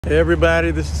Hey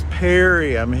everybody, this is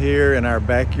Perry. I'm here in our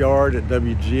backyard at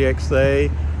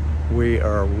WGXA. We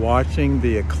are watching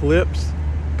the eclipse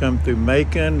come through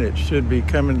Macon. It should be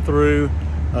coming through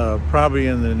probably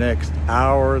in the next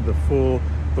hour,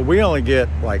 but we only get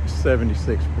like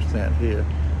 76% here.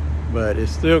 But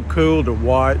it's still cool to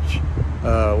watch.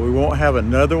 We won't have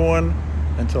another one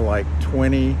until like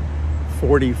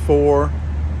 2044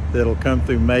 that'll come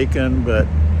through Macon, but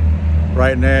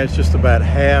right now it's just about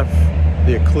half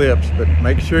the eclipse. But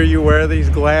make sure you wear these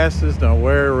glasses. Don't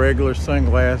wear regular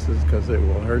sunglasses because it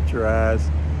will hurt your eyes.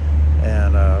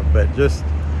 And but just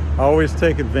always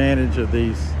take advantage of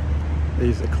these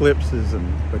eclipses,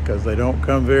 and because they don't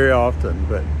come very often,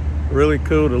 but really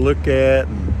cool to look at.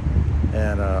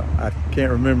 And I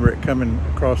can't remember it coming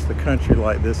across the country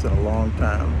like this in a long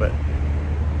time. But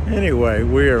anyway,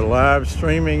 we are live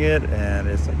streaming it, and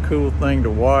it's a cool thing to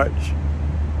watch.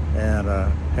 And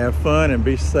have fun and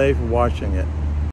be safe watching it.